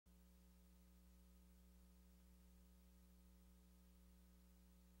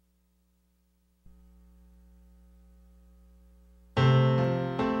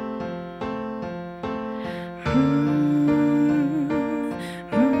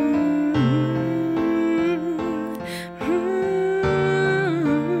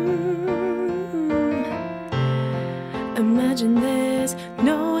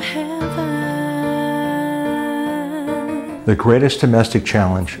The greatest domestic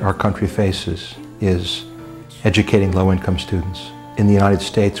challenge our country faces is educating low-income students. In the United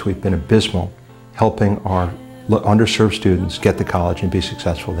States, we've been abysmal helping our underserved students get to college and be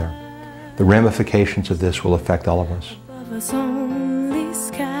successful there. The ramifications of this will affect all of us.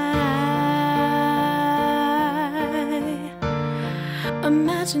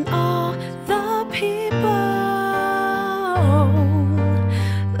 Imagine all the people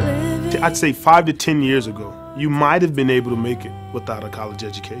living. I'd say 5 to 10 years ago, you might have been able to make it without a college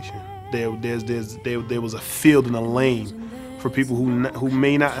education. There was a field and a lane for people who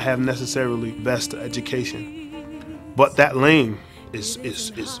may not have necessarily best education, but that lane is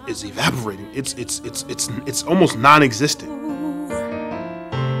evaporating. It's almost non-existent.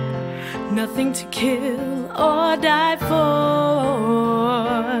 Nothing to kill or die for,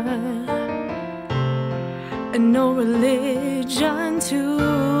 and no religion to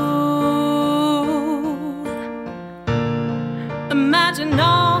imagine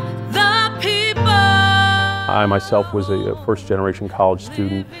all the people. I myself was a first-generation college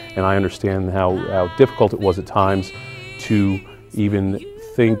student, and I understand how difficult it was at times to even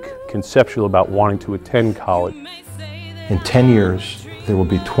think conceptually about wanting to attend college. In 10 years, there will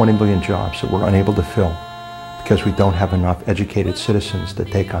be 20 million jobs that we're unable to fill because we don't have enough educated citizens to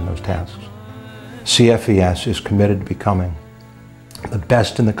take on those tasks. CFES is committed to becoming the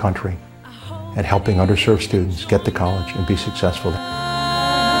best in the country at helping underserved students get to college and be successful.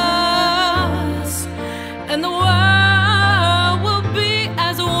 And the world will be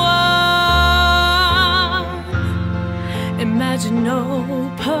as one. Imagine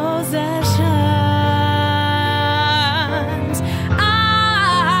no possessions.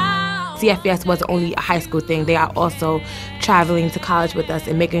 CFES wasn't only a high school thing. They are also traveling to college with us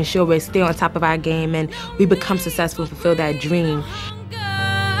and making sure we stay on top of our game and we become successful and fulfill that dream.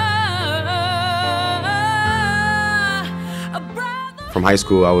 From high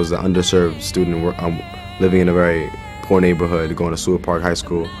school, I was an underserved student. Living in a very poor neighborhood, going to Seward Park High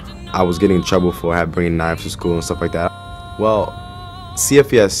School. I was getting in trouble for bringing knives to school and stuff like that. Well,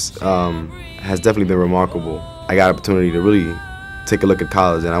 CFES has definitely been remarkable. I got an opportunity to really take a look at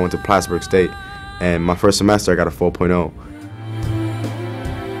college, and I went to Plattsburgh State, and my first semester I got a 4.0.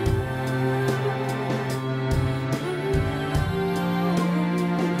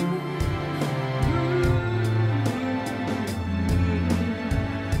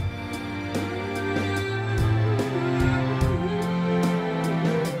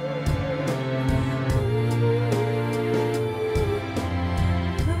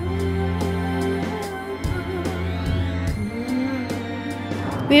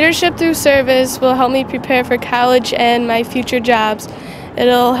 Leadership through service will help me prepare for college and my future jobs.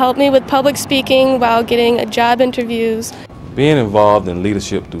 It'll help me with public speaking while getting job interviews. Being involved in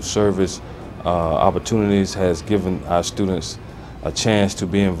leadership through service opportunities has given our students a chance to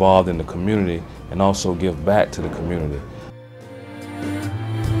be involved in the community and also give back to the community.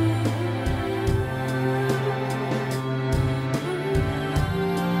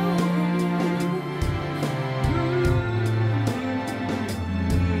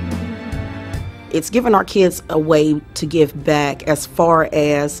 It's given our kids a way to give back as far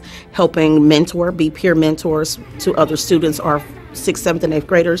as helping be peer mentors to other students, our 6th, 7th, and 8th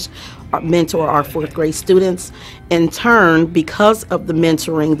graders, mentor our 4th grade students. In turn, because of the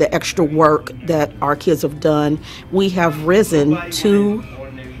mentoring, the extra work that our kids have done, we have risen 2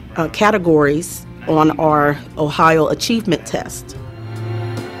 categories on our Ohio Achievement Test.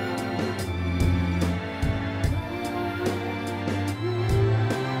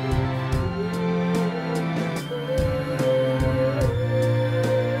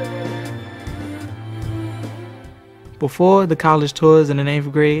 Before the college tours in the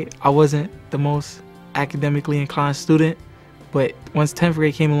 9th grade, I wasn't the most academically inclined student, but once 10th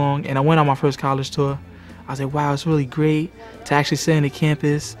grade came along and I went on my first college tour, I was like, wow, it's really great to actually sit on the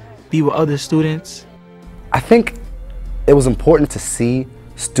campus, be with other students. I think it was important to see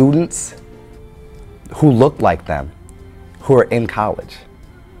students who looked like them, who are in college.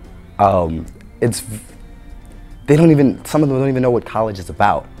 Some of them don't even know what college is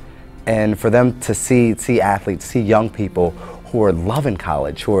about. And for them to see athletes, see young people who are loving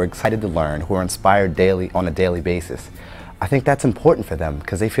college, who are excited to learn, who are inspired on a daily basis, I think that's important for them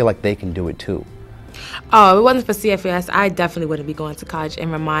because they feel like they can do it too. Oh, if it wasn't for CFES, I definitely wouldn't be going to college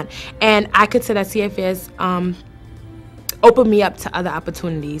in Vermont. And I could say that CFES opened me up to other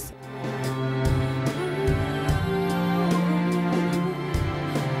opportunities.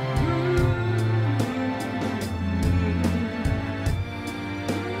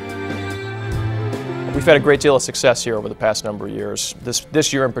 We've had a great deal of success here over the past number of years.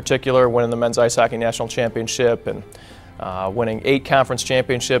 This year in particular, winning the Men's Ice Hockey National Championship and winning 8 conference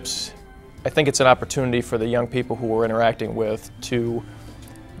championships. I think it's an opportunity for the young people who we're interacting with to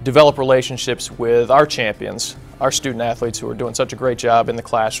develop relationships with our champions, our student athletes who are doing such a great job in the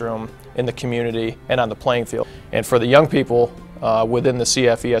classroom, in the community, and on the playing field. And for the young people within the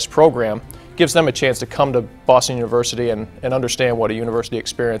CFES program, gives them a chance to come to Boston University and understand what a university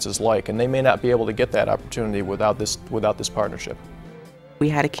experience is like, and they may not be able to get that opportunity without this partnership. We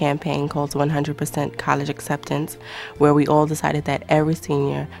had a campaign called 100% College Acceptance, where we all decided that every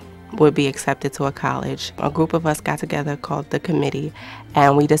senior would be accepted to a college. A group of us got together called the committee,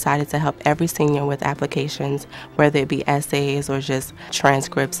 and we decided to help every senior with applications, whether it be essays or just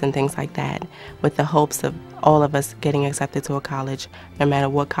transcripts and things like that, with the hopes of all of us getting accepted to a college, no matter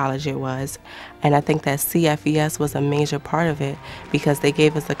what college it was. And I think that CFES was a major part of it because they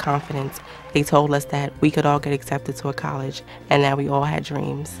gave us the confidence. They told us that we could all get accepted to a college and that we all had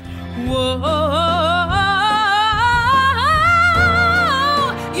dreams. Whoa.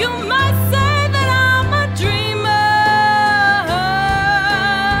 You might say that I'm a dreamer,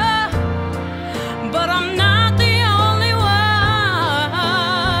 but I'm not the only one.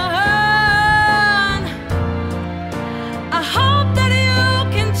 I hope that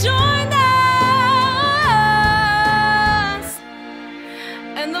you can join us,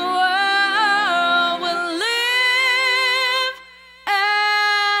 and the world will live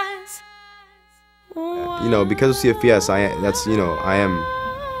as one. You know, because of CFES, I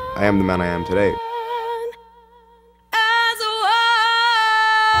am the man I am today.